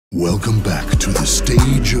Welcome back to the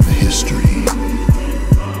stage of history.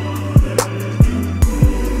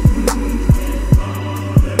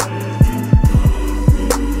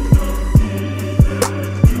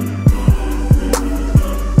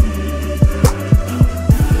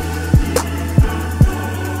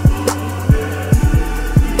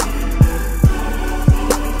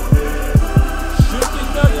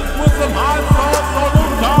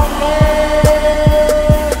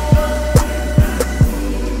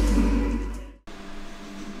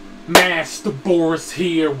 Master Boris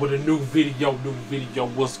here with a new video.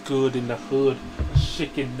 What's good in the hood?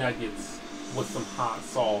 Chicken nuggets with some hot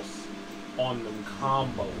sauce on them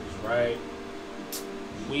combos, right?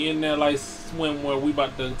 We in there like swimwear. We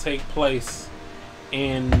about to take place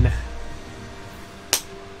in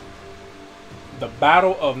the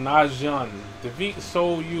Battle of Najun. Defeat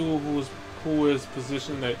Soyu, who is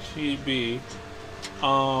positioned at Chibi.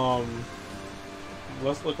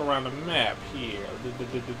 Let's look around the map here.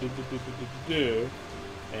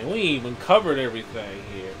 And we ain't even covered everything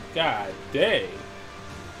here. God dang.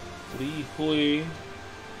 Li Hui.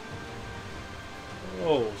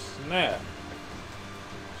 Oh, snap.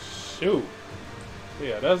 Shoot.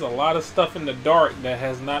 Yeah, there's a lot of stuff in the dark that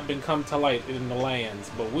has not been come to light in the lands.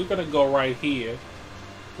 But we're going to go right here.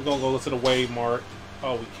 We're going to go to the waymark.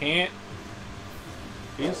 Oh, we can't?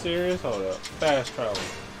 Are you serious? Hold up. Fast travel.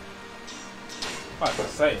 Like I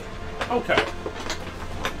say, okay. I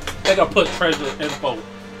think I put treasure info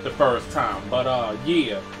the first time, but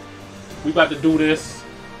yeah, we about to do this.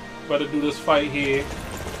 About to do this fight here,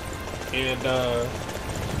 and we're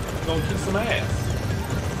gonna kick some ass.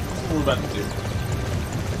 That's what we're about to do.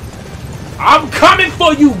 I'm coming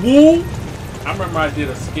for you, Woo! I remember I did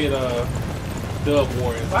a skit Dub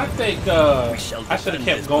Warriors. I think I should have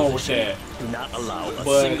kept going with that. Do not allow a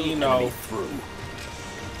but you know. through.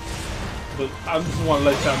 But I just want to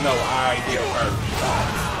let y'all know I did it first.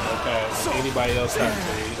 Okay? Anybody else out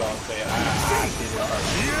there, you gonna say I did it first.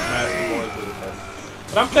 Master Boys did it first.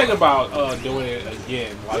 But I'm thinking about doing it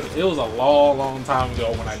again. Like, it was a long time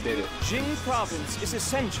ago when I did it. Jing province is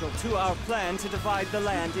essential to our plan to divide the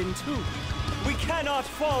land in two. We cannot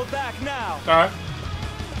fall back now. Alright.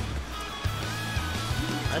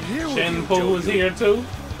 I'm here with Shen you, Pu is here too.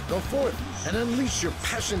 Go forth and unleash your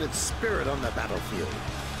passionate spirit on the battlefield.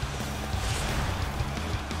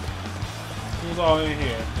 Who's all in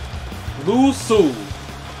here? Lu Su. You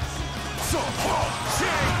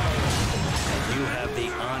have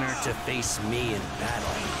the honor to face me in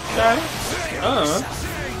battle. Okay.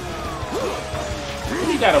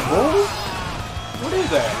 He got a broom? What is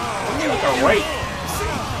that? It looks like a rake.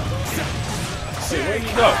 Hey, where'd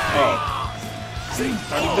he go? Oh.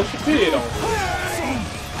 How he disappeared on me?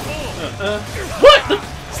 What the?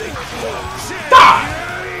 Die!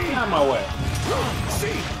 Get out of my way.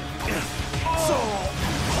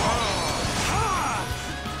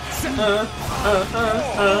 You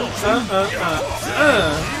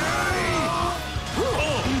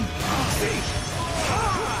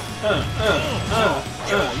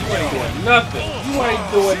ain't doing nothing. You ain't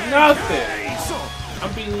doing nothing.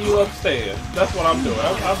 I'm beating you upstairs. That's what I'm doing.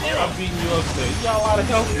 I'm beating you upstairs. You got a lot of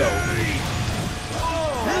health though.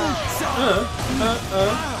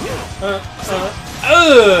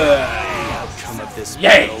 The outcome of this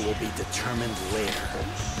battle will be determined later.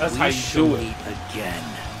 That's how you do it. Again.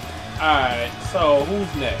 Alright, so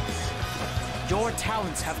who's next? Your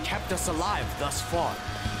talents have kept us alive thus far.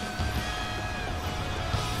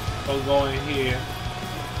 So go in here.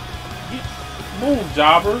 Move,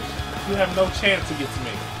 jobbers. You have no chance to get to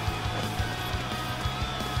me.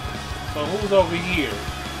 So who's over here?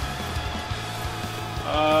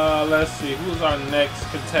 Let's see. Who's our next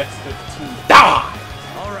contestant to die?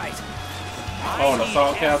 All right. Oh, the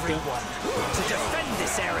assault captain. To defend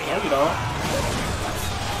this area. No, you don't.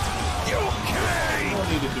 You don't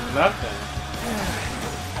need to do nothing.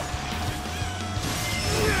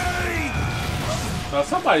 Now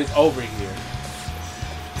somebody's over here.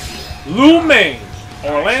 Ulitmate,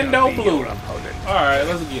 Orlando Blue. All right,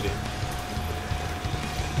 let's get it.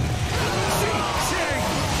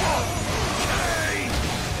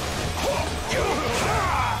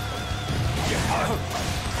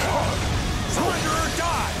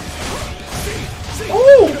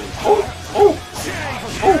 Oh!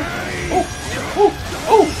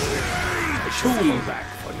 Chewy. Back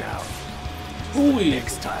for now. Chewy.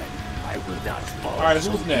 Next time, I will not fall. All right,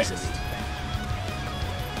 who's next?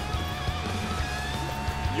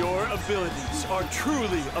 Your abilities are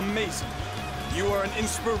truly amazing. You are an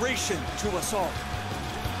inspiration to us all.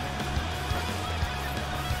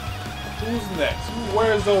 Who's next?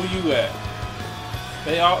 Where's OU at?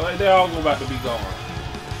 They all about to be gone.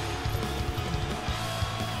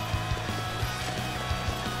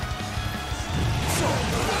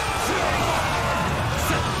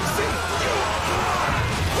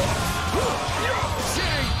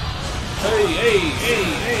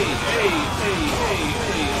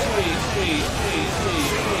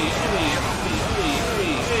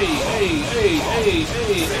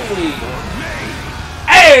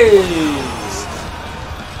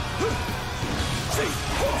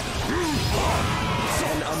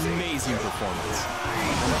 An amazing performance.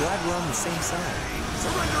 I'm glad we're on the same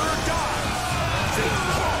side.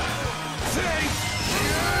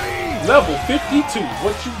 Level 52.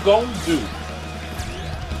 What you gonna do?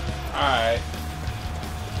 Alright.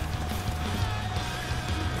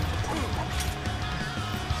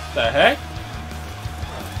 The heck?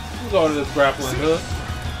 Let's go to this grappling hook.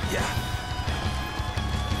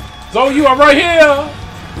 So you are right here!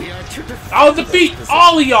 I'll defeat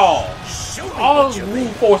all of y'all! All the Wu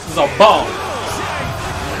forces are bum.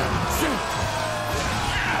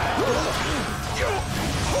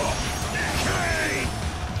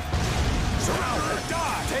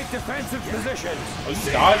 Take defensive positions. Are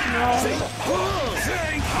you dodging all?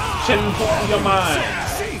 Shouldn't put your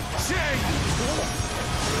mind.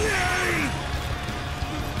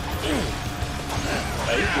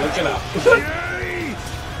 Hey, look it up.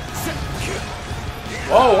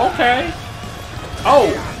 Oh, okay.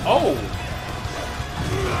 Oh.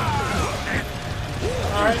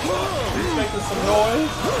 Alright. He's making some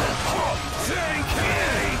noise.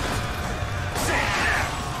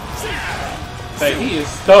 Hey, he is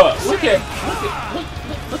stuck. Look at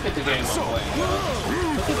the game I'm playing.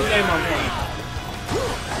 Look at the game I'm playing.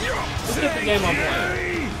 Look at the game I'm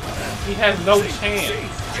playing. He has no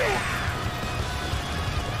chance.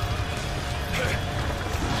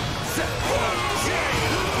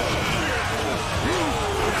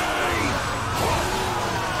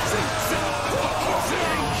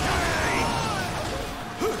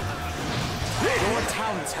 Your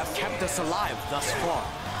talents have kept us alive thus far.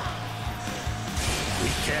 We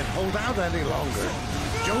can't hold out any longer.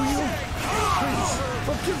 Joyu, please,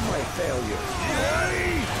 forgive my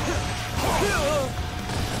failure.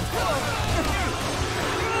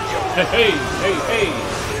 Hey.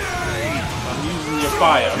 I'm using your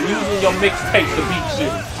fire. I'm using your mixtape to beat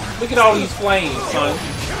you. Look at all these flames, son.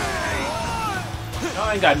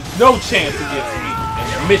 Y'all ain't got no chance against me.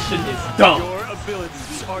 And the mission is done. Your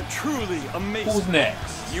abilities are truly amazing. Who's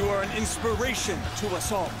next? You are an inspiration to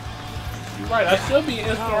us all. You're right, I should be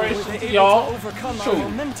an How were inspiration they to able y'all. to overcome our True.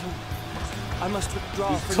 momentum? I must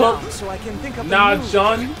withdraw for took- now so I can think of Nah, a new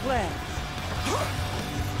John. plan.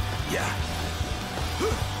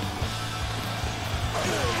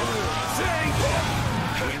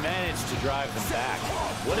 We managed to drive them back.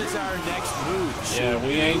 What is our next move? Yeah,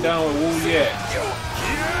 we ain't done with Wu yet.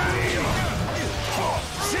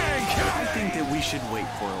 I think that we should wait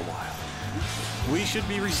for a while. We should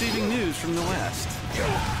be receiving news from the west.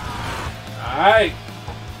 Alright.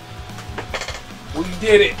 We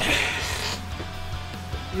did it.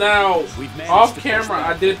 Now, off camera,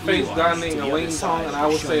 I did face Dynasty and Ling Tong, and I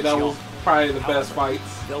would say that was probably the best fights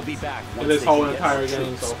They'll be back in once this they whole can get entire some game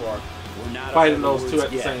troops. so far. We're not Fighting off those the two at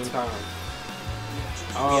the woods same yet. time.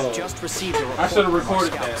 We Oh, have just received a report I should have from our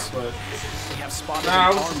recorded that, scouts. but We have spotted nah, I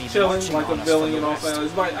an was army just chilling marching like a on us villain, from you the know what I'm saying? west.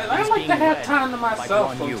 It's like, I He's like being to have led time to by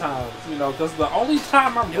myself Guan Yu. sometimes, you know, because the only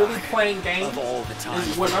time I'm really playing games Of all the time,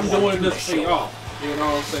 is when I'm doing this for y'all. You know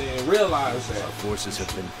what I'm saying? Realize that. Our forces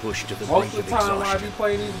have been pushed to the Most brink of of the time when I be exhaustion.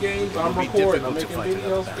 playing these games, I'm will be recording. I'm difficult making to fight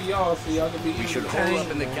another videos for y'all so y'all can be We should hole up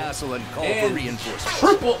in the entertained. castle and call for And reinforcements.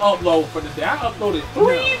 triple upload for the day. I uploaded 3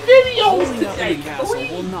 Holding videos up in today. the castle 3.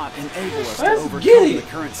 will not enable us to Let's overcome get it.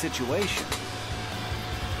 the current situation.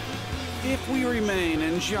 If we remain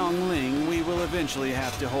in Zhongling, we will eventually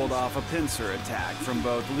have to hold off a pincer attack from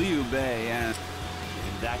both Liu Bei and...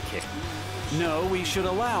 In that case, No, we should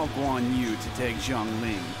allow Guan Yu to take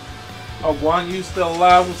Zhongling. Oh, Guan Yu still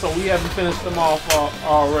alive, so we haven't finished them off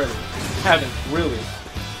already. Haven't really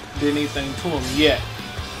did anything to him yet.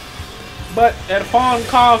 But at Fawn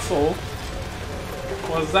Castle,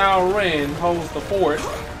 where Zhao Ren holds the fort,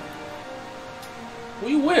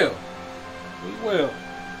 we will. We will.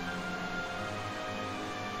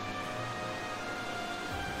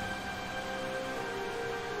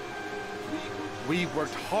 We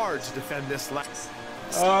worked hard to defend this land.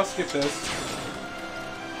 I'll skip this.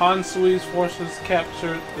 Han Sui's forces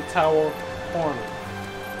captured the tower corner.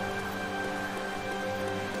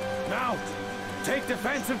 Now, take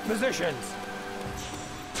defensive positions.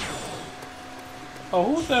 Oh,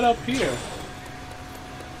 who's that up here?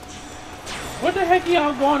 What the heck are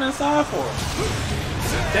y'all going inside for?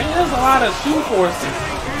 Dang, there's a lot of shoe forces.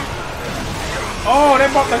 Oh,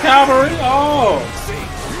 they brought the cavalry? Oh.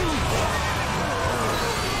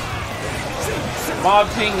 Mob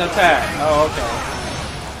King attack. Oh, okay.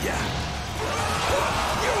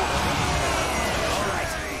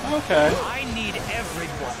 Okay. I need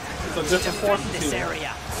everyone It's a different to force defend this field.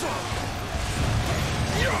 area.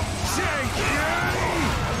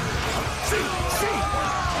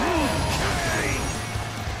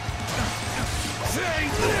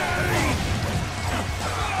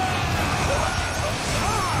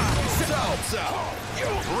 So, you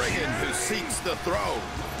brigand who seeks the throne.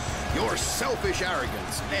 Your selfish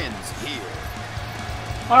arrogance ends here.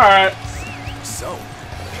 Alright. So,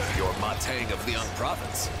 you're Matang of the Young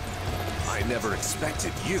Province. I never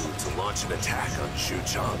expected you to launch an attack on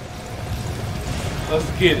Xuchang. Let's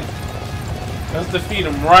get it. Let's defeat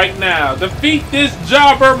him right now. Defeat this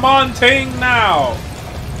jobber Montaigne now.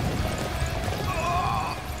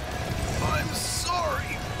 I'm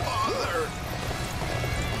sorry, Father.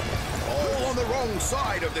 All on the wrong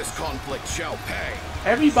side of this conflict shall pay.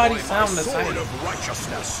 Everybody By my sound the sword same. of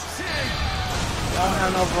righteousness. Y'all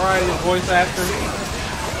have no variety of voice actors.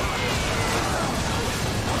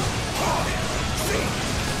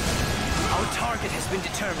 Our target has been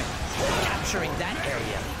determined. Capturing that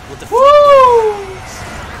area will defeat Woo!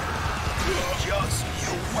 Just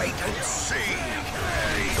you wait and see.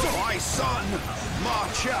 My son, Ma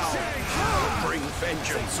Chao, will bring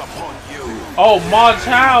vengeance upon you. Oh, Ma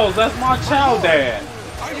Chow's. That's Ma Chow dad.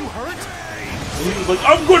 Are you hurt? And he was like,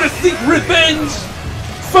 I'm gonna seek revenge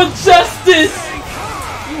for justice.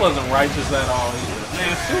 He wasn't righteous at all either.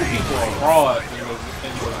 Man, some people are frauds in this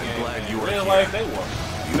game. glad Man. you In were real here. life, they were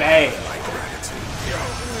bad.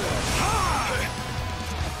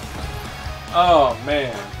 Oh,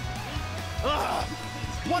 man.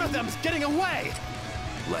 One of them's getting away!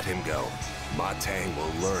 Let him go. Matang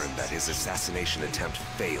will learn that his assassination attempt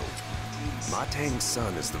failed. Matang's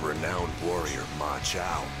son is the renowned warrior Ma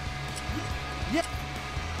Chao.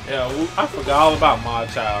 Yeah, I forgot all about Ma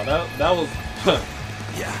Chow. That was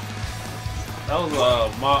Yeah, that was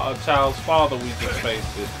Ma Chow's father we just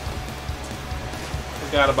faced it.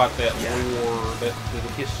 Forgot about that war, that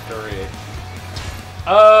little history.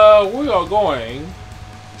 We are going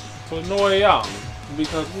to Noyang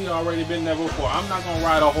because we already been there before. I'm not gonna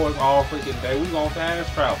ride a horse all freaking day. We gonna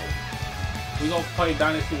fast travel. We gonna play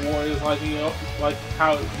Dynasty Warriors like like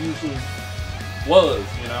how it usually was,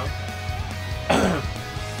 you know.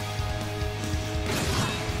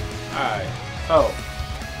 Alright, so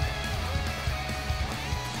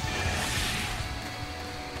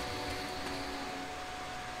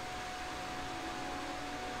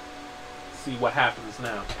see what happens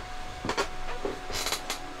now.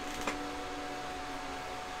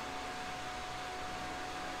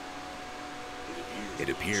 it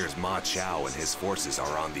appears Ma Chao and his forces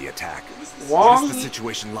are on the attack. Wang What is the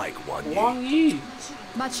situation like, Wan Yi? Wang Yi.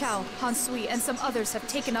 Ma Chao, Han Sui, and some others have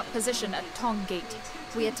taken up position at Tong Gate.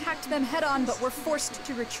 We attacked them head-on, but were forced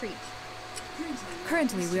to retreat.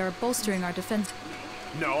 Currently, we are bolstering our defense.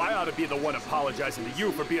 No, I ought to be the one apologizing to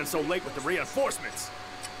you for being so late with the reinforcements.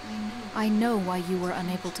 I know why you were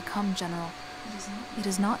unable to come, General. It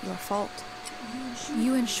is not your fault.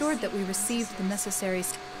 You ensured that we received the necessary...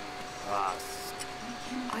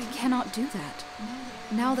 I cannot do that.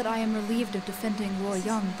 Now that I am relieved of defending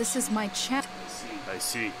Luoyang, this is my chance. I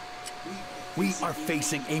see. We are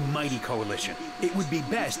facing a mighty coalition. It would be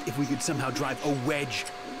best if we could somehow drive a wedge.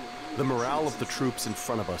 The morale of the troops in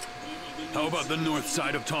front of us. How about the north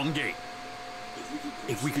side of Tong Gate?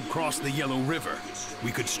 If we could cross the Yellow River,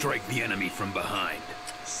 we could strike the enemy from behind.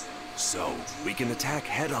 So, we can attack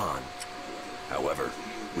head-on. However,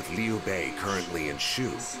 with Liu Bei currently in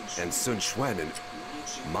Shu, and Sun Quan and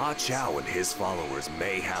Ma Chao and his followers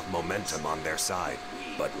may have momentum on their side,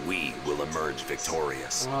 but we will emerge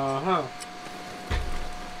victorious. Uh-huh.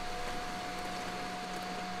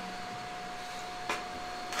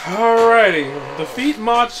 Alrighty. Defeat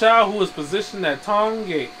Ma Chao, who is positioned at Tong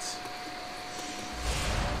Gate.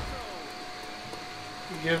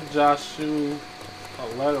 Give Joshu a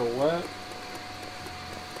letter what?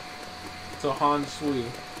 To Han Sui.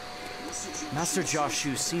 Master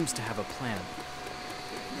Joshu seems to have a plan.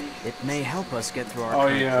 It may help us get through our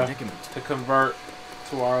current predicament. To convert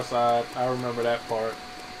to our side. I remember that part.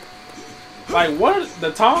 Like, what?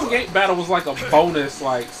 The Tong Gate battle was like a bonus,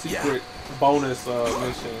 like, secret bonus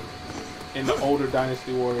mission in the older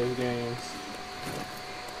Dynasty Warriors games.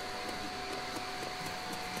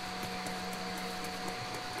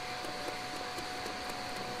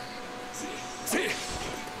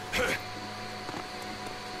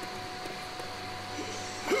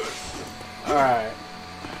 Alright.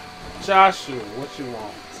 Joshua, what you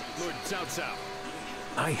want? Lord Cao Cao.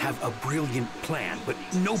 I have a brilliant plan, but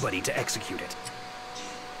nobody to execute it.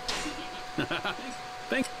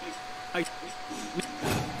 Thank I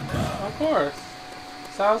Of course.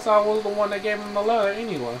 Southside was the one that gave him the letter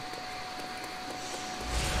anyway.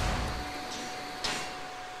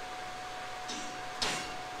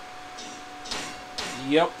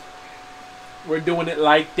 Yep. We're doing it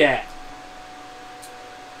like that.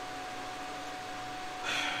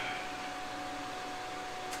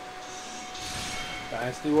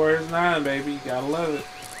 Dynasty Warriors 9, baby. You gotta love it.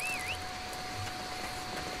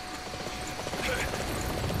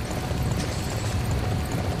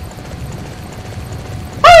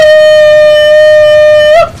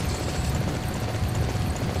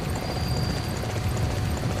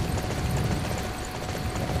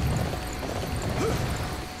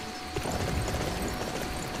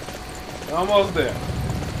 Almost there.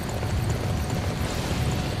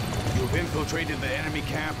 You've infiltrated the enemy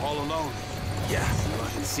camp all alone. Yeah, but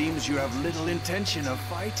it seems you have little intention of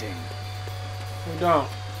fighting. We don't.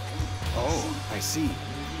 Oh, I see.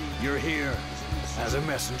 You're here as a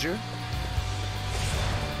messenger?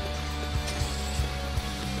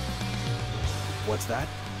 What's that?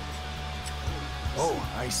 Oh,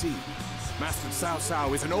 I see. Master Cao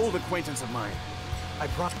Cao is an old acquaintance of mine.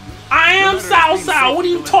 I am Cao Cao. What are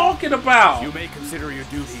you talking about? You may consider your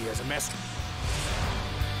duty as a messenger.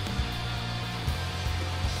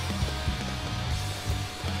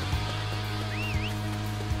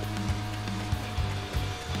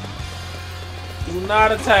 Do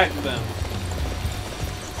not attack them.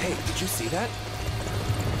 Hey, did you see that?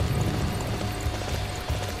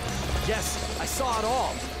 Yes, I saw it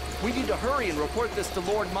all. We need to hurry and report this to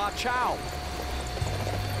Lord Ma Chao.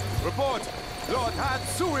 Report! Lord Han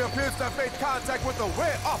Sui appears to have made contact with the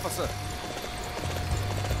Wei officer.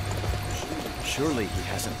 Surely he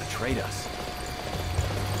hasn't betrayed us.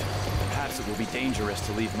 Perhaps it will be dangerous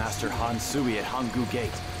to leave Master Han Sui at Hanggu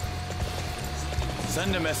Gate.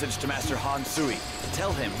 Send a message to Master Han Sui.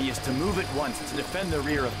 Tell him he is to move at once to defend the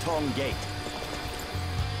rear of Tong Gate.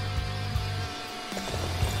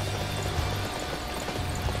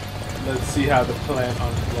 Let's see how the plan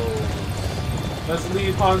unfolds. Let's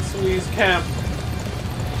leave Han Sui's camp.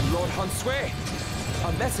 Lord Han Sui,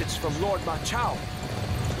 a message from Lord Ma Chao.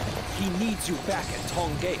 He needs you back at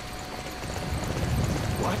Tong Gate.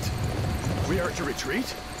 What? We are to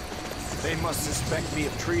retreat? They must suspect me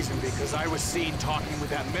of treason because I was seen talking with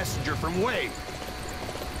that messenger from Wei.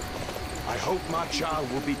 I hope Ma Chao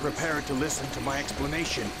will be prepared to listen to my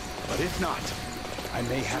explanation, but if not, I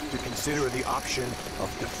may have to consider the option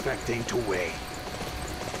of defecting to Wei.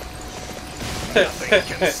 Nothing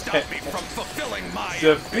can stop me from fulfilling my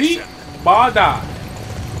Defeat ambition. Bada.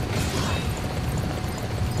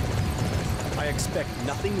 I expect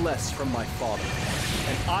nothing less from my father.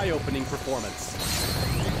 An eye-opening performance.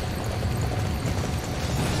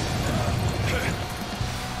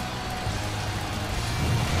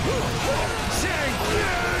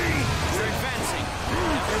 We're advancing.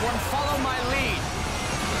 Everyone follow my lead.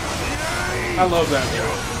 I love that.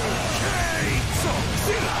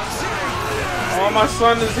 Oh, my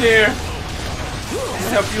son is here. Let me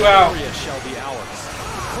help you out. Area shall be ours.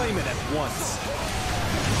 Claim it at once.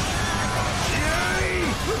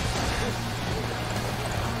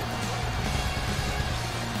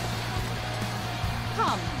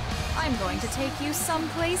 Come, I'm going to take you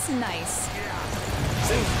someplace nice.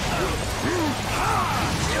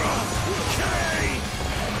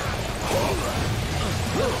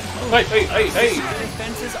 Hey.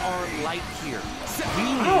 Defenses are light here.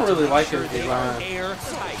 I don't really like his design.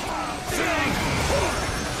 Airtight.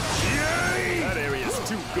 That area is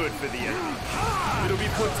too good for the enemy. It'll be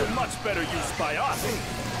put to much better use by us.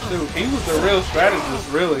 Dude, he was the real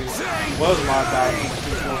strategist, really. He was my guy.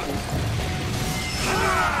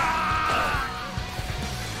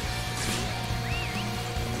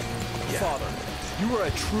 Father, you are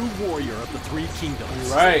a true warrior of the Three Kingdoms.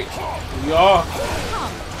 You're right. We are.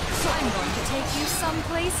 Come, I'm going to take you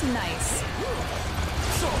someplace nice.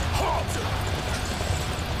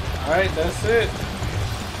 Alright, that's it.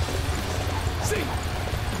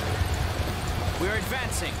 We're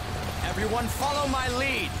advancing. Everyone follow my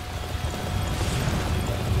lead.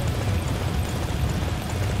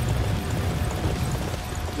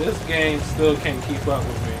 This game still can't keep up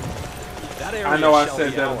with me. That area I know I shall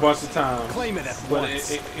said be that ours. a bunch of times, Claim it at but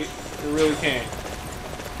once. it really can't.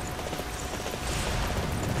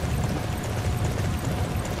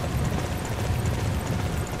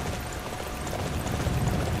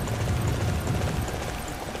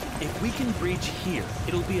 If we can breach here,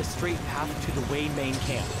 it'll be a straight path to the Wei main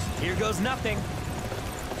camp. Here goes nothing.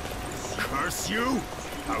 Curse you!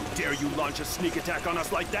 How dare you launch a sneak attack on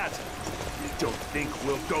us like that? Don't think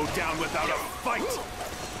we'll go down without a fight!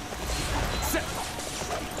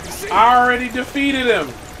 I already defeated him.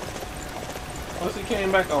 Unless he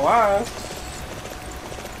came back alive.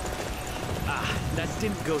 Ah, that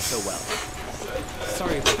didn't go so well.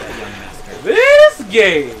 Sorry about that, young master. This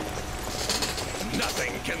game!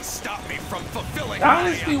 Nothing can stop me from fulfilling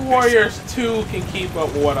Dynasty my Warriors 2 can keep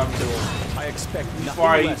up with what I'm doing. I expect Before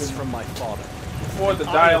I nothing less even- from my father. Before the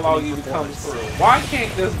dialogue even comes through. Why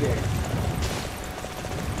can't this game?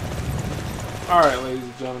 Alright, ladies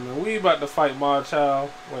and gentlemen. We about to fight Ma Chao.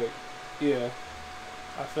 Wait. Yeah.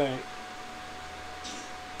 I think.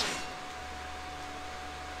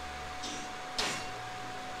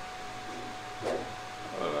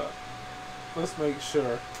 Let's make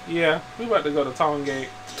sure. Yeah, we about to go to Tong Gate.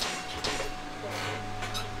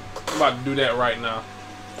 I'm about to do that right now.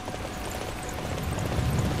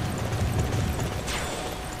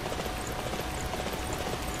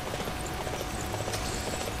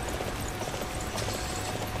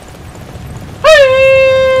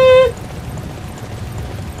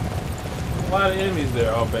 A lot of enemies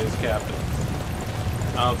there, all base captains.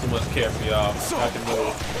 I don't too much care for y'all. I can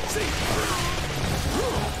move.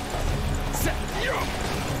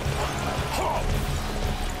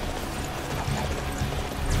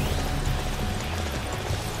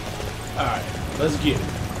 Alright, let's get it.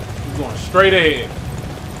 We're going straight ahead.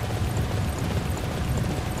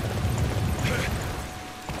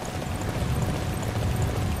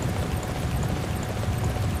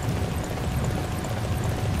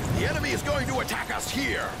 The enemy is going to attack us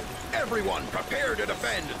here. Everyone prepare to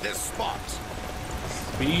defend this spot.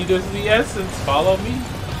 Speed is the essence. Follow me.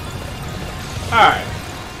 Alright.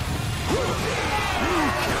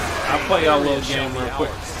 I'll play y'all a little game real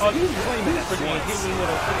quick. Oh, these freaking hit me with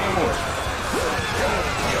a freaking horse.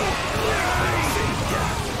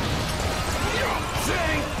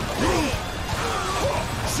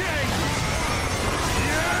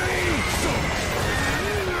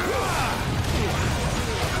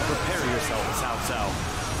 Prepare yourself, Cao Cao.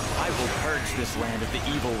 I will purge this land of the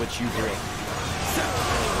evil which you bring.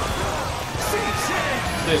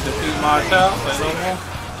 Did defeat Ma Chao? Say no more.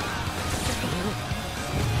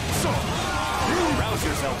 Rouse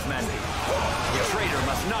yourselves, men. The traitor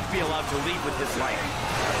must not be allowed to leave with his life.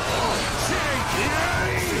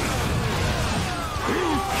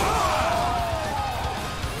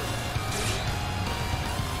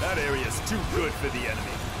 That area is too good for the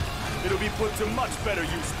enemy. It'll be put to much better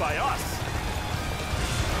use by us.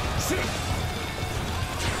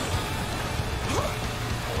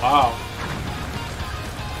 Wow.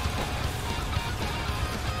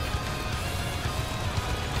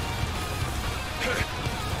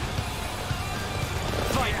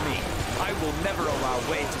 Fight me. I will never allow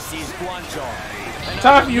Wei to seize Guangzhou. And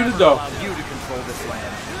Time I for you will to never go. allow you to control this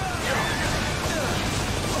land.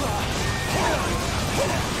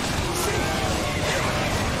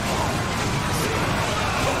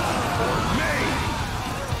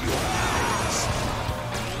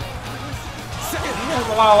 He has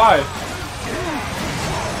a lot of life.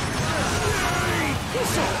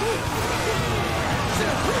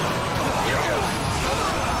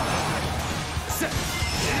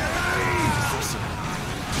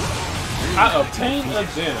 I obtained a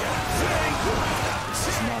gem. This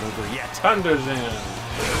is not over yet. Thunder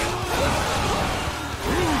gem.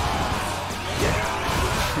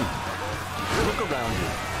 Look around you.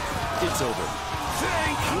 It's over.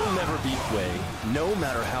 You'll never beat Wei, no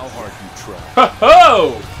matter how hard you try. Ho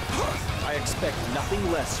ho! I expect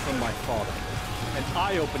nothing less from my father. An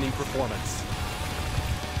eye-opening performance.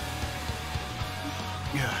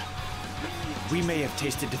 We may have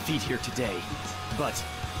tasted defeat here today, but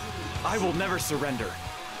I will never surrender.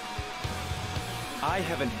 I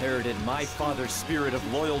have inherited my father's spirit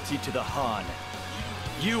of loyalty to the Han.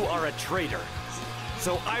 You are a traitor,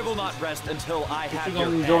 so I will not rest until I have You're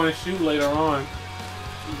your gonna head. join shoot later on.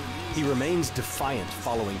 He remains defiant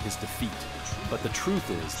following his defeat. But the truth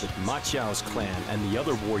is that Ma Chao's clan and the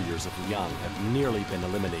other warriors of Liang have nearly been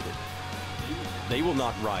eliminated. They will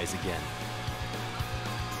not rise again.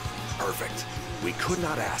 Perfect. We could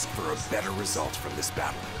not ask for a better result from this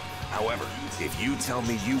battle. However, if you tell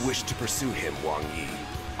me you wish to pursue him, Wang Yi,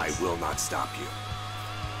 I will not stop you.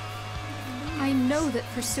 I know that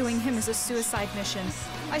pursuing him is a suicide mission.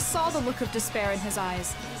 I saw the look of despair in his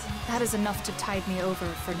eyes. That is enough to tide me over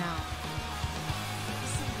for now.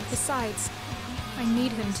 Besides, I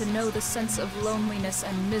need him to know the sense of loneliness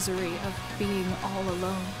and misery of being all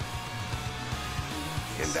alone.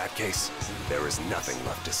 In that case, there is nothing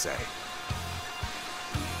left to say.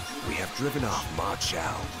 We have driven off Ma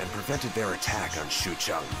Chao and prevented their attack on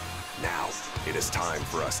Xucheng. Now, it is time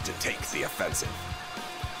for us to take the offensive.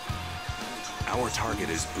 Our target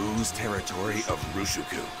is Wu's territory of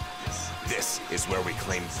Rushuku. This is where we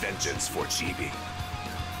claim vengeance for Chibi.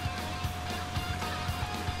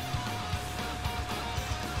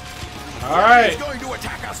 Alright. He's going to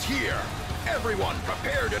attack us here. Everyone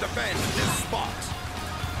prepare to defend this spot.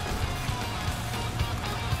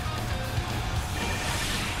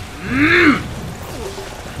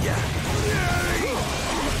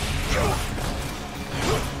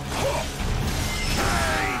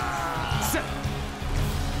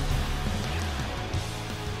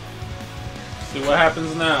 See what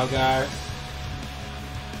happens now, guys.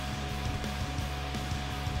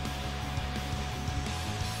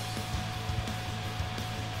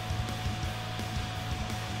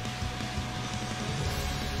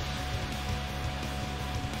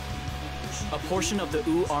 A portion of the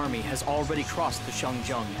Wu army has already crossed the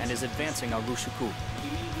Shangjung and is advancing on Rushiku.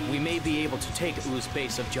 We may be able to take Wu's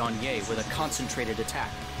base of Jianye with a concentrated attack.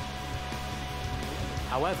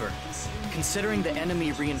 However, considering the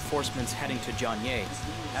enemy reinforcements heading to Jianye,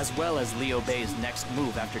 as well as Liu Bei's next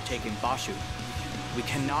move after taking Bashu, we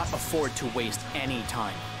cannot afford to waste any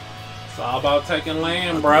time. It's all about taking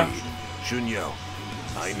land, bruh. Junyo,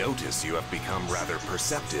 I notice you have become rather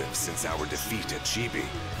perceptive since our defeat at Chibi.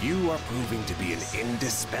 You are proving to be an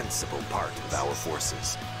indispensable part of our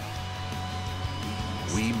forces.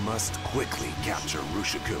 We must quickly capture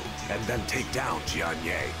Rushiku and then take down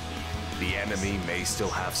Jianye. The enemy may still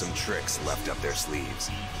have some tricks left up their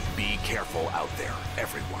sleeves. Be careful out there,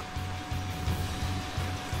 everyone.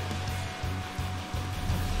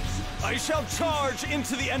 I shall charge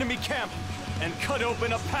into the enemy camp and cut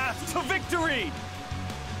open a path to victory!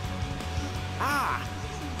 Ah!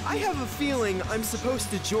 I have a feeling I'm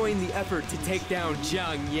supposed to join the effort to take down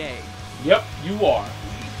Jiang Ye. Yep, you are.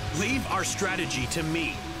 Leave our strategy to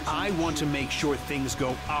me. I want to make sure things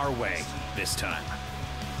go our way this time.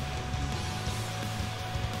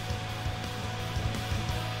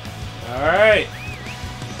 Alright.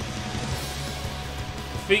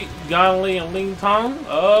 Defeat Ganli and Ling Tong.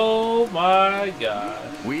 Oh my god.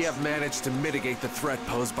 We have managed to mitigate the threat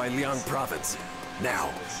posed by Liang Province.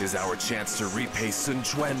 Now is our chance to repay Sun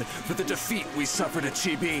Quan for the defeat we suffered at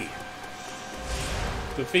Chibi.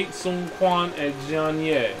 Defeat Sun Quan at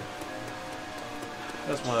Jianye.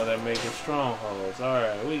 That's one of their major strongholds.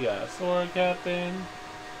 Alright, we got Sword Captain.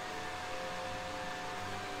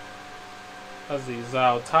 Let's see,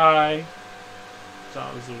 Zhao Tai.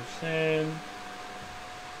 Zhang Zushen.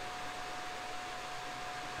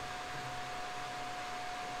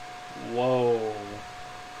 Whoa.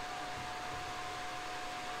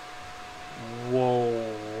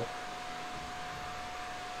 Whoa.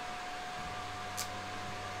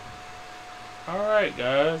 Alright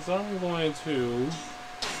guys, I'm going to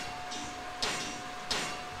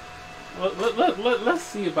let's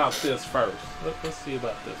see about this first. Let's see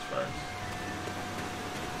about this first.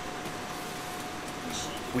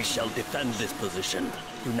 We shall defend this position.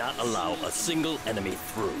 Do not allow a single enemy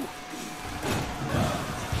through.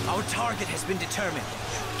 Our target has been determined.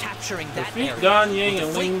 Capturing that Defeat area. Gan Ying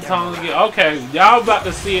and Ling Tong again. Okay, y'all about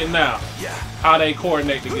to see it now. How they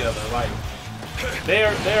coordinate together. Like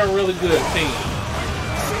they're a really good team.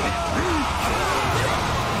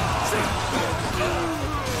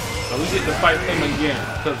 So we get to fight them again.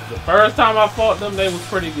 Because the first time I fought them, they was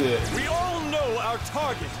pretty good. We all know our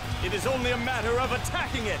target. It is only a matter of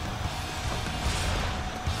attacking it.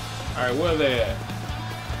 Alright, where are they at?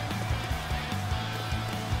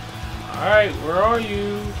 Alright, where are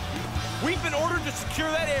you? We've been ordered to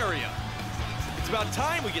secure that area. It's about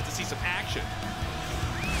time we get to see some action.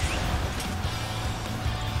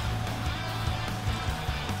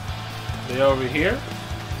 They over here?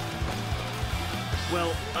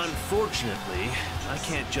 Well, unfortunately, I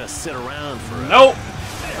can't just sit around forever. Nope.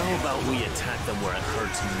 How about we attack them where it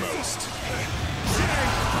hurts most?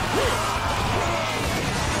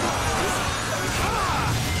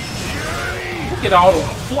 Look at all the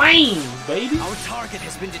flames, baby. Our target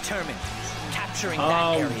has been determined. Capturing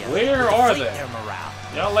that area. Where are they? Their morale.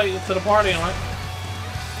 Y'all late to the party, aren't you?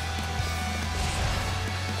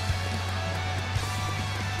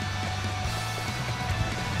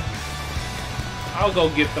 I'll go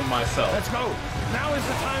get them myself. Let's go. Now is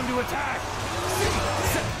the time to attack.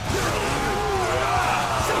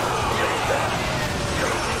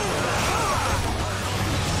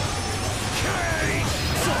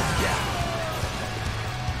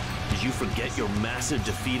 Did you forget your massive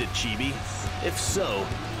defeat at Chibi? If so,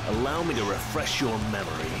 allow me to refresh your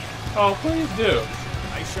memory. Oh, please do.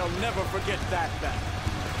 I shall never forget that battle.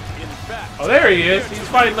 In fact, oh, there he is. He's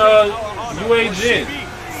fighting Yue Jin.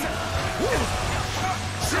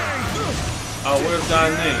 Oh, where's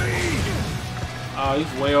Don Ning? Oh,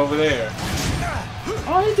 he's way over there.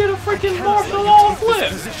 Oh, he did a freaking martial law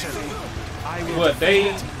flip. But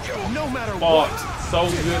they fought so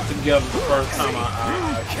good together the first time I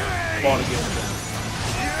fought against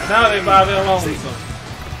them. Now they by their lonesome.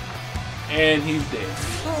 And he's dead.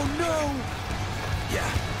 Oh no! Yeah.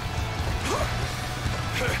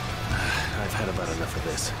 I've had about enough of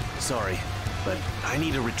this. Sorry, but I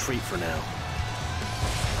need a retreat for now.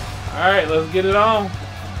 Alright, let's get it on.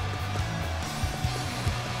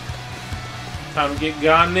 Time to get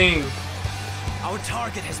Gan Ning. Our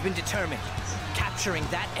target has been determined. Capturing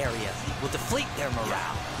that area will deflate their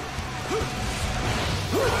morale.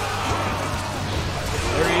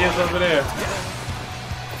 There he is over there.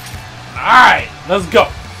 Alright, let's go.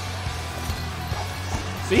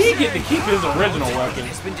 See, he get to keep his original weapon.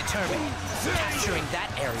 Has been determined. Capturing that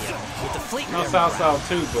area will deflate No their South morale. South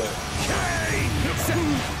too, but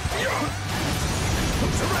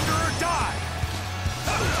Surrender or die!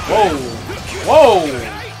 whoa,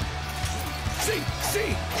 whoa.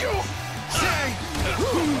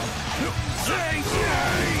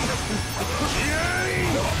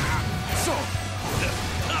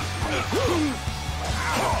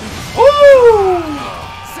 Woo!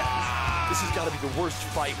 This has got to be the worst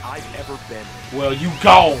fight I've ever been in. Well, you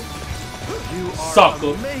gone, You are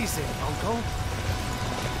sucker. amazing, Uncle.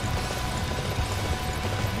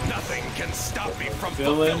 Nothing can stop me from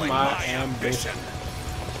Fulfilling fulfilling my my ambition.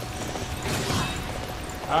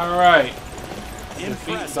 All right. Defeat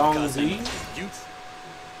Impressive, Dong cousin. Z.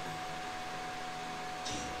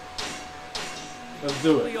 Let's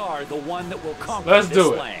do We it. are the one that will conquer Let's this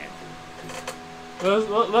do it. land.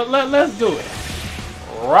 Let's do it.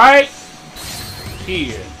 Right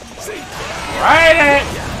here. Right at.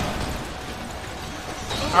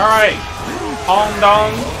 All right. Hong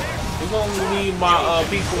Dong. We're gonna need my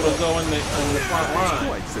people to go in the front line.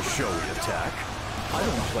 Quite the showy attack. I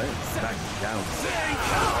don't plan on backing down.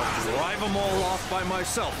 I'll drive them all off by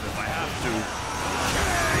myself if I have to.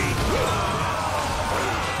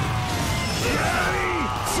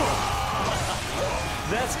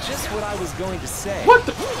 That's just what I was going to say. What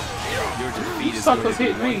the? Your defeat You is suckers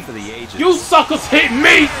going to hit be me. one for the ages. You suckers hit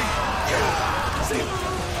me.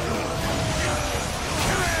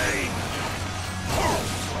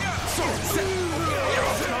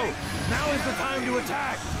 Now is the time to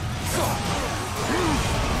attack.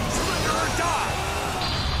 Surrender or die.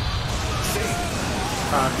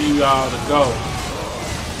 Time for you all to go.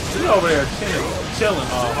 Sit over there chilling,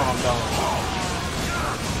 Hong Dong.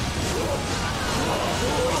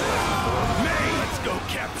 Let's go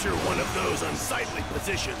capture one of those unsightly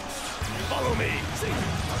positions. Follow me.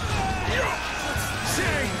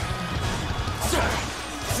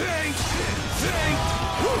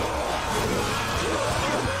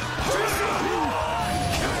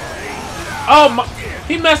 Oh my!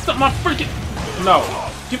 He messed up my freaking. No.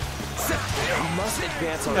 You We must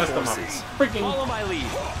advance our messed up my forces. freaking Follow my lead.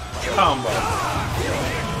 combo.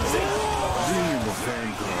 Being the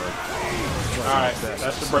vanguard. Alright,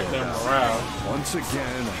 that should break their morale. Once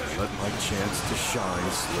again, I let my chance to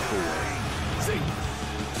shine slip away.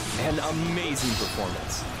 An amazing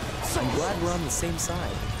performance. I'm glad we're on the same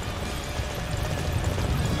side.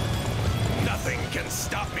 Nothing can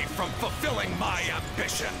stop me from fulfilling my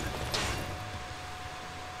ambition.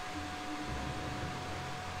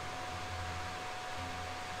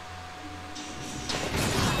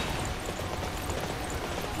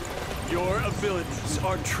 Your abilities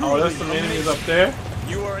are truly Oh, there's some enemies up there.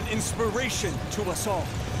 You are an inspiration to us all.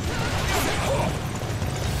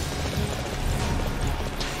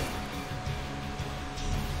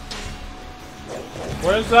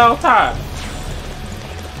 Where's Zhao Tai?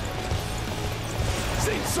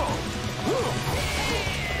 Sing song.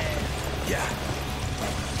 Yeah.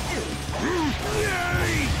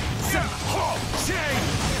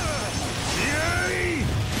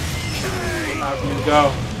 How's you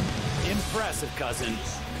go? Impressive, cousin.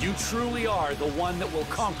 You truly are the one that will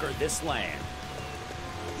conquer this land.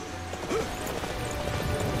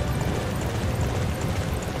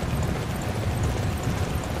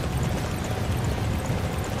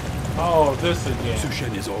 Oh, this again.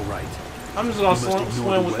 Sushen is all right. I'm just gonna We must ignore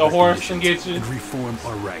swim with the weather horse and conditions get you. and reform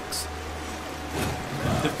our ranks.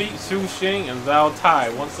 Defeat Su Xing and Zhao Tai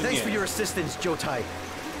once again. Thanks for your assistance, Joe Tai.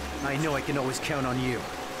 I know I can always count on you.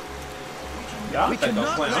 Y'all We think I'm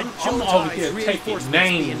cannot playing? let I'm Joe over Tai's here taking reinforcements be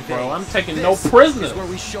in names, bro. vain. I'm taking This no prisoners. is where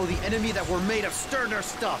we show the enemy that we're made of sterner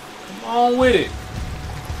stuff. Come on with it.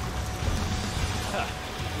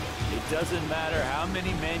 It doesn't matter how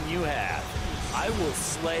many men you have. I will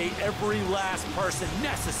slay every last person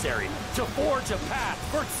necessary to forge a path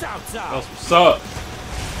for Cao Cao. That's what's up.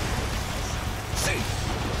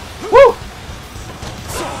 Woo!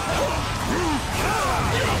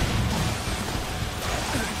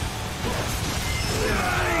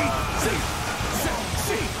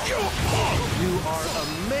 You are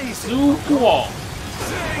amazing. Super wall.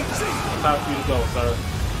 Time for you to go, sir.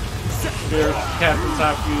 Spirit Captain,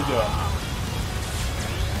 time for you to go.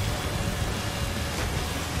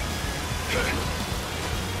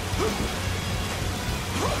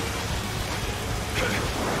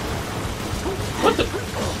 What the?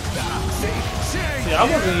 See, I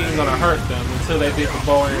wasn't even gonna hurt them until they did the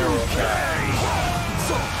bow and arrow shot.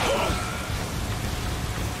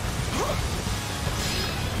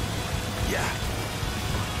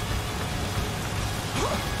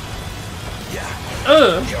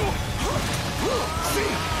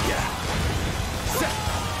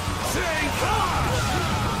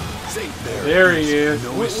 There he is.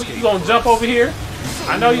 You gonna jump over here?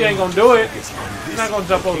 I know you ain't gonna do it. You're not gonna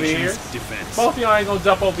jump over here. Both of y'all ain't gonna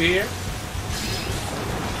jump over here.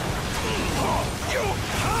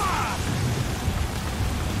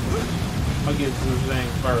 I'll get to this thing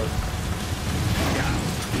first.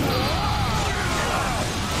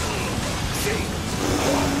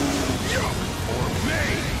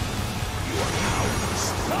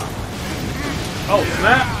 Oh,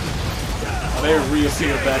 snap! Oh, they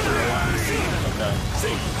reappear back in the line. Okay.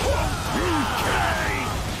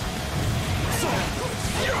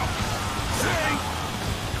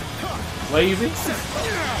 Lazy?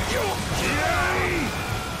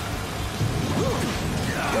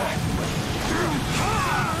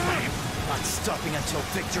 Not stopping until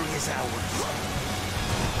victory is ours.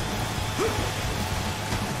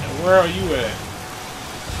 And where are you at?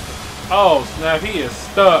 Oh, snap, he is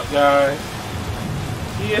stuck, guys.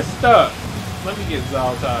 He is stuck. Let me get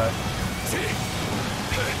Zaltai.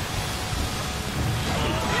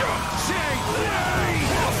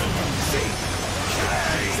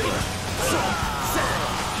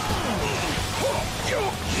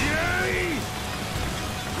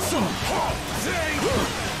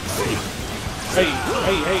 Hey,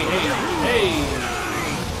 hey, hey, hey, hey.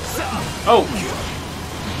 Oh.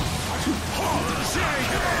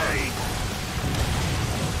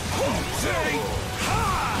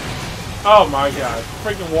 Oh my god,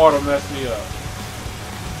 freaking water messed me up.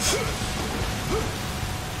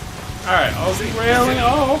 Alright, oh, he railing?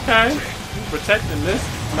 Oh, okay. He's protecting this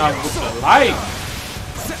now with the light.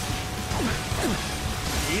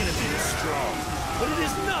 The enemy is strong, but it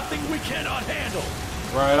is nothing we cannot handle.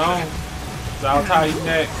 Right on. Zaltai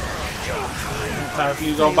next. Time for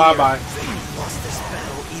you to go bye-bye. We lost this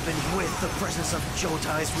battle even with the presence of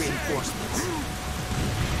Jotai's reinforcements.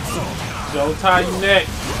 Jotai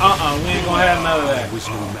next. We ain't gonna have none of that. I was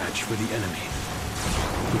no match for the enemy.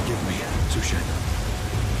 Forgive me, Zushen.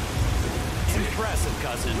 Impressive,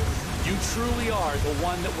 cousin. You truly are the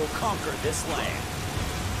one that will conquer this land.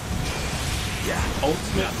 Yeah,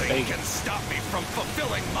 ultimate nothing can stop me from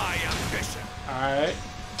fulfilling my ambition. Alright.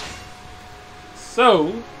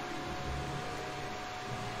 So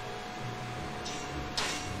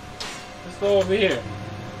let's go over here.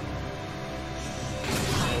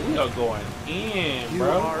 We are going in,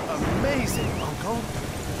 bro. You are amazing, Uncle.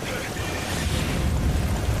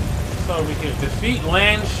 So we can defeat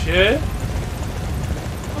land shit.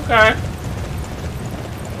 Okay.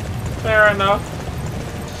 Fair enough.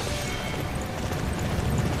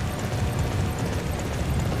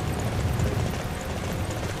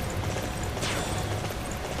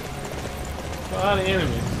 A lot of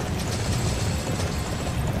enemies.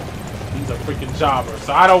 He's a freaking jobber,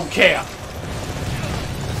 so I don't care.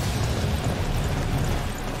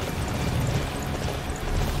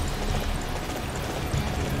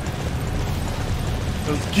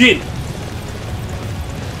 Let's get it.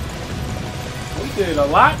 We did a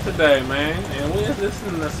lot today, man, and this is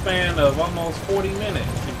in the span of almost 40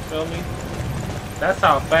 minutes. You feel me? That's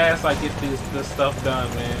how fast I get this stuff done,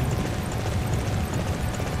 man.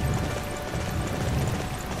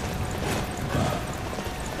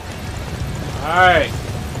 Alright.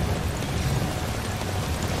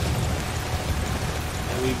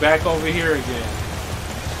 And we back over here again.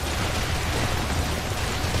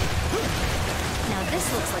 Now this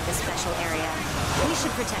looks like a special area. We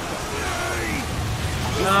should protect it.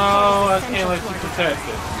 No, I can't let you protect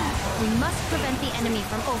it. We must prevent the enemy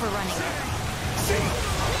from overrunning it.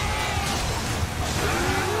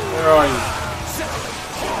 Where are you?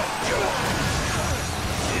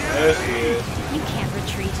 There she is. You can't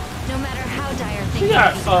retreat, no matter how dire things She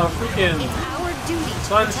got may be. freaking It's our duty to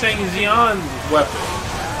Sun protect Shang Xian's weapon.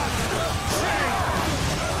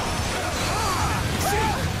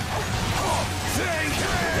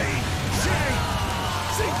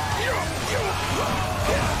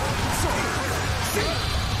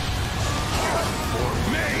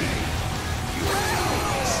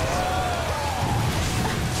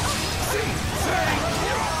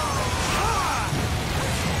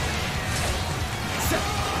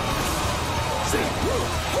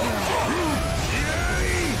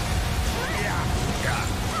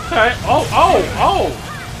 Okay. Oh!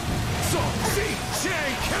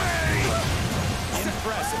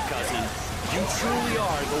 Impressive, cousin. You truly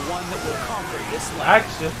are the one that will conquer this land.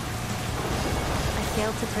 Action. I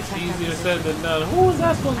failed to protect our Easier position. said than done. Who is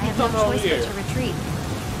that supposed to I be have no coming over choice here? but to retreat.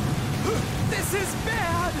 This is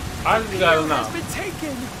bad! I just gotta know. has been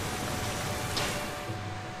taken!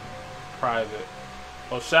 Private.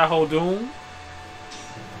 Oh, Shaho Doom?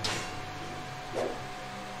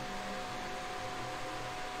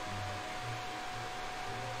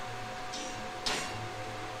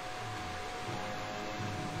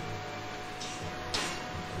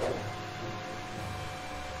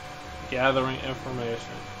 Gathering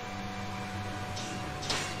information.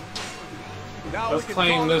 Now Let's we can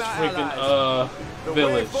claim call this in our freaking allies. The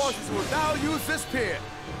village. Wave forces will now use this pier.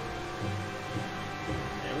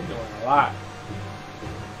 Yeah, we're doing a lot.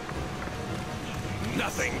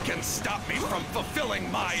 Nothing can stop me from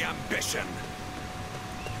fulfilling my ambition.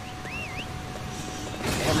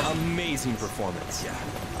 An amazing performance.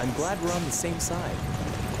 I'm glad we're on the same side.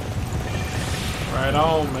 Right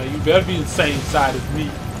on, man. You better be the same side as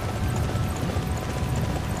me.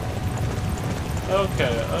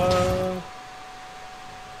 Okay,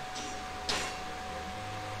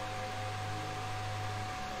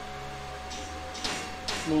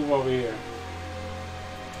 move over here.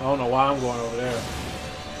 I don't know why I'm going over there.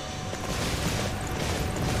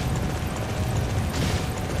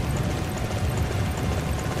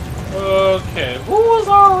 Okay, who was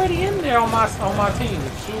already in there on my team?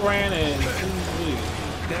 Shuran and Lee.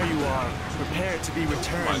 There you are, prepared to be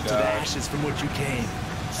returned to the ashes from which you came.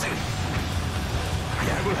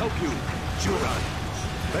 I will help you, Juran.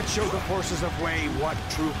 Let's show the forces of Wei what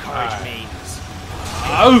true courage means.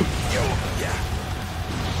 Oh!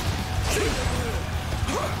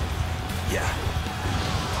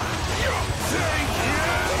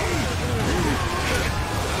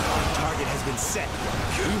 Our target has been set.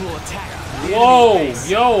 We will attack. Whoa,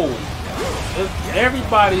 yo!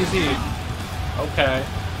 Everybody's here. Okay.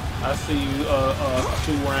 I see you,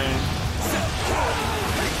 Shuran.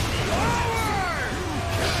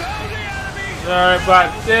 Sorry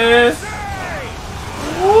about this.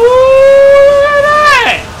 Woo! Look at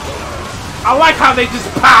that! I like how they just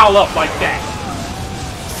pile up like that.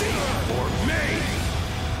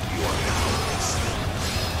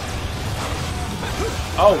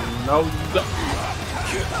 Oh no, you don't.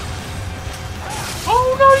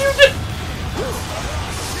 Oh no, you did.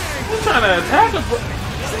 You're trying to attack him.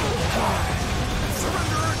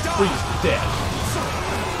 Freeze to death.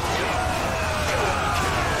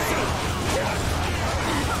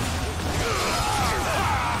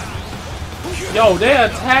 Yo, they're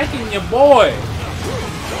attacking your boy.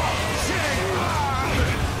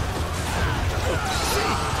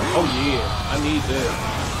 Oh yeah, I need this.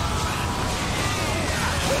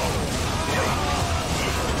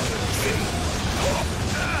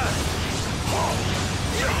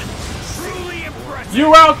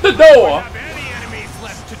 You out the door.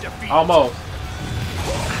 Almost.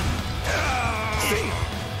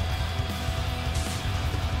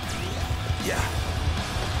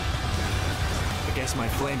 I guess my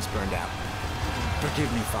flames burned out.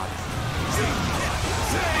 Forgive me, Father.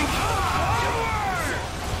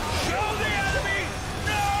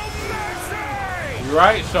 You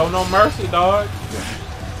right, show no mercy, dog.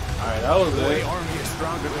 Alright, that was it.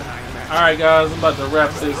 Alright guys, I'm about to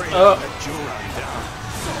wrap this up.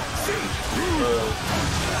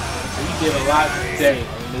 We did a lot today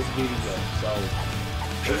in this video, so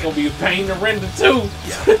it's gonna be a pain to render too.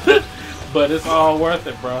 But it's all worth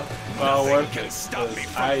it, bro. It's all worth it.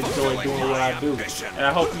 I enjoy doing what I do. And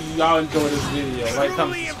I hope y'all enjoy this video. Like,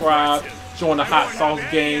 comment, subscribe, join the hot sauce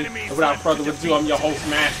game. And without further ado, I'm your host,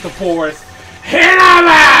 Master Porous. And I'm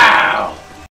out!